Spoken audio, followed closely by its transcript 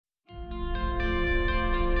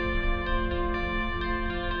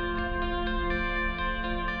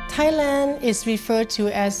Thailand is referred to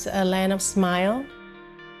as a land of smile.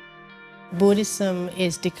 Buddhism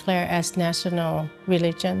is declared as national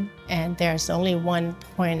religion, and there's only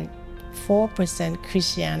 1.4%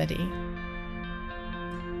 Christianity.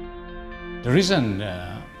 The reason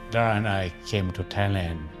Dara and I came to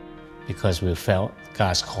Thailand because we felt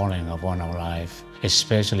God's calling upon our life,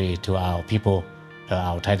 especially to our people,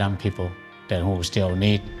 our Thai people, that who still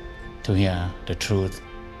need to hear the truth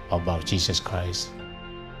about Jesus Christ.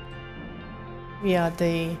 We are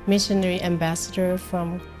the Missionary Ambassador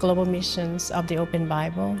from Global Missions of the Open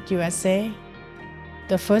Bible, USA.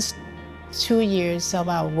 The first 2 years of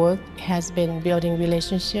our work has been building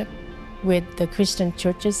relationship with the Christian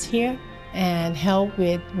churches here and help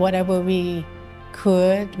with whatever we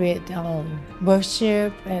could with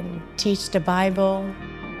worship and teach the Bible.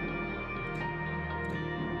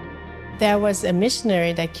 There was a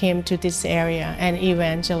missionary that came to this area and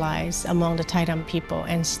evangelized among the Thai people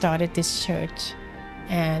and started this church.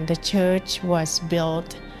 And the church was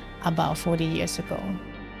built about 40 years ago.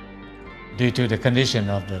 Due to the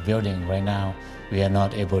condition of the building right now, we are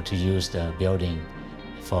not able to use the building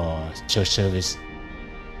for church service.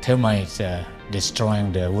 Termites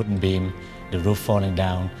destroying the wooden beam, the roof falling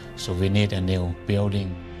down, so we need a new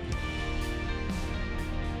building.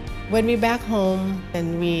 When we back home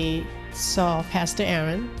and we saw Pastor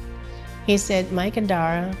Aaron, he said, "Mike and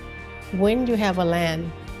Dara, when you have a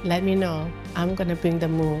land, let me know. I'm going to bring the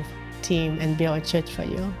move team and build a church for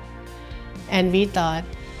you." And we thought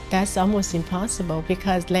that's almost impossible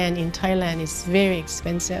because land in Thailand is very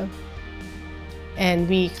expensive. And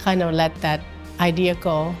we kind of let that idea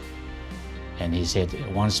go. And he said,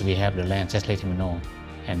 once we have the land, just let him know.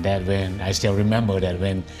 And that when, I still remember that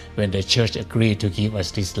when the church agreed to give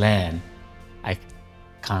us this land, I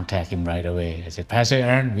contact him right away. I said, "Pastor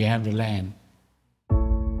Aaron, we have the land."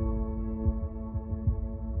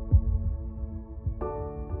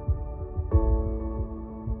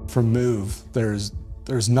 For Move, there's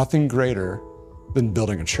nothing greater than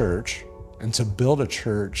building a church. And to build a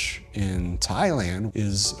church in Thailand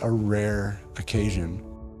is a rare occasion.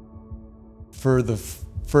 For the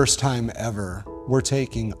first time ever, we're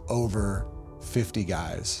taking over 50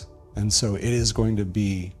 guys. And so it is going to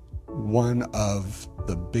be one of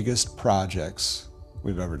the biggest projects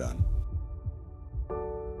we've ever done.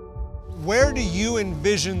 Where do you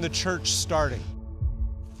envision the church starting?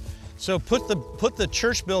 So put the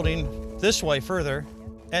church building this way further,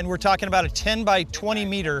 and we're talking about a 10 by 20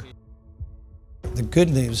 meter. The good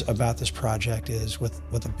news about this project is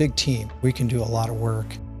with a big team, we can do a lot of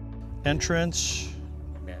work. Entrance,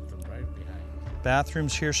 Bathroom right behind.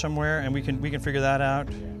 bathrooms here somewhere, and we can figure that out.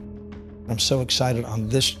 I'm so excited on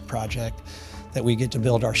this project that we get to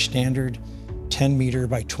build our standard 10 meter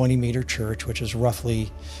by 20 meter church, which is roughly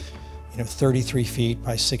 33 feet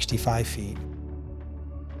by 65 feet.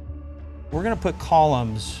 We're going to put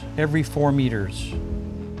columns every 4 meters.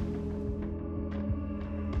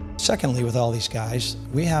 Secondly, with all these guys,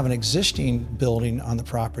 we have an existing building on the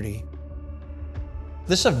property.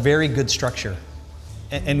 This is a very good structure,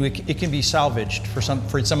 and it can be salvaged for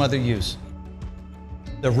some other use.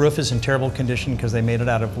 The roof is in terrible condition because they made it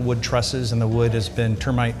out of wood trusses, and the wood has been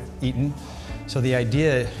termite eaten. So the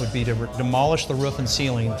idea would be to demolish the roof and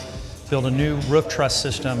ceiling, build a new roof truss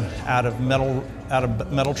system out of metal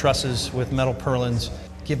trusses with metal purlins,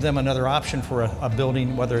 give them another option for a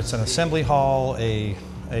building, whether it's an assembly hall, a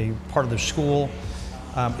part of their school.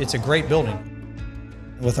 It's a great building.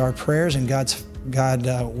 With our prayers and God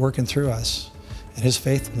working through us and His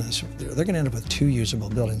faithfulness, they're going to end up with 2 usable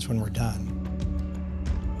buildings when we're done.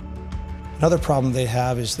 Another problem they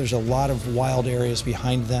have is there's a lot of wild areas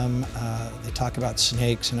behind them. They talk about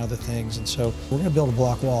snakes and other things, and so we're going to build a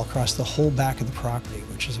block wall across the whole back of the property,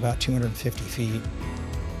 which is about 250 feet.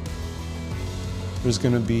 There's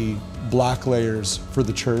going to be block layers for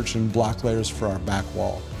the church and block layers for our back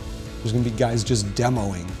wall. There's going to be guys just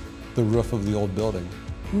demoing the roof of the old building.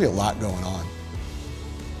 There's going to be a lot going on.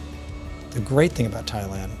 The great thing about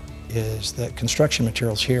Thailand is that construction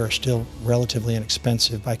materials here are still relatively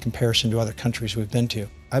inexpensive by comparison to other countries we've been to.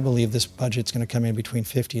 I believe this budget's going to come in between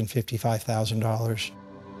 $50,000 and $55,000.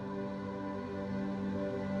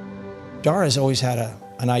 Dara's always had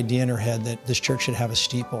an idea in her head that this church should have a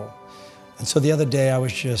steeple. And so the other day I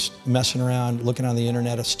was just messing around looking on the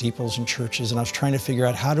internet of steeples and churches, and I was trying to figure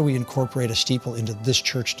out how do we incorporate a steeple into this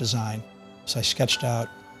church design. So I sketched out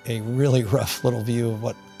a really rough little view of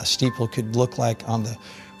what a steeple could look like on the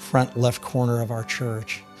front left corner of our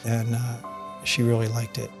church, and she really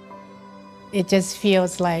liked it. It just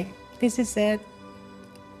feels like this is it.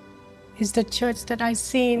 It's the church that I've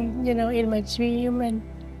seen, in my dream,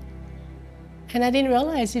 And I didn't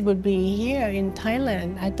realize it would be here in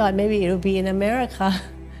Thailand. I thought maybe it would be in America.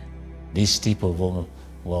 These steeple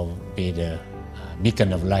will be the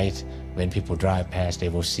beacon of light. When people drive past, they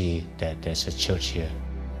will see that there's a church here.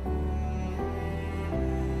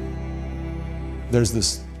 There's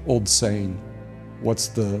this old saying, what's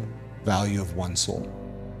the value of one soul?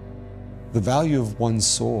 The value of one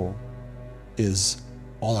soul is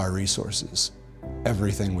all our resources,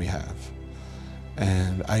 everything we have.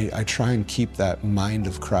 And I try and keep that mind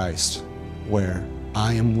of Christ where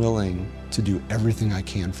I am willing to do everything I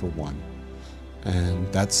can for one.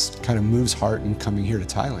 And that's kind of moves heart in coming here to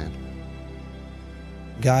Thailand.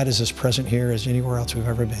 God is as present here as anywhere else we've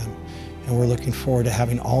ever been. And we're looking forward to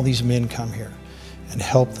having all these men come here and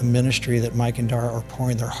help the ministry that Mike and Dara are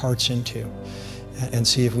pouring their hearts into and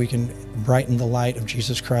see if we can brighten the light of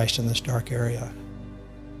Jesus Christ in this dark area.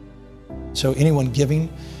 So anyone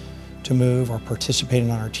giving to move or participating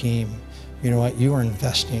on our team, you know what, you are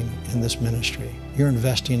investing in this ministry. You're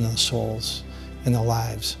investing in the souls and the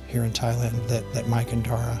lives here in Thailand that Mike and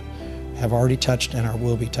Dara have already touched and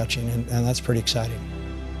will be touching, and that's pretty exciting.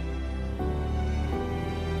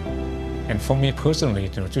 And for me personally,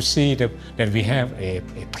 to see that we have a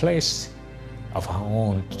place of our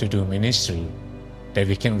own to do ministry, that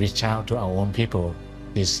we can reach out to our own people,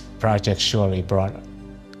 this project surely brought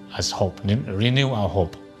us hope, renew our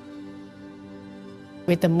hope.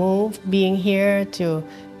 With the move, being here to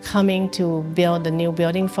coming to build a new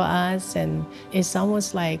building for us, and it's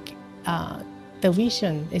almost like the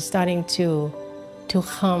vision is starting to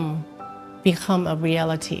become a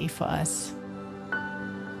reality for us.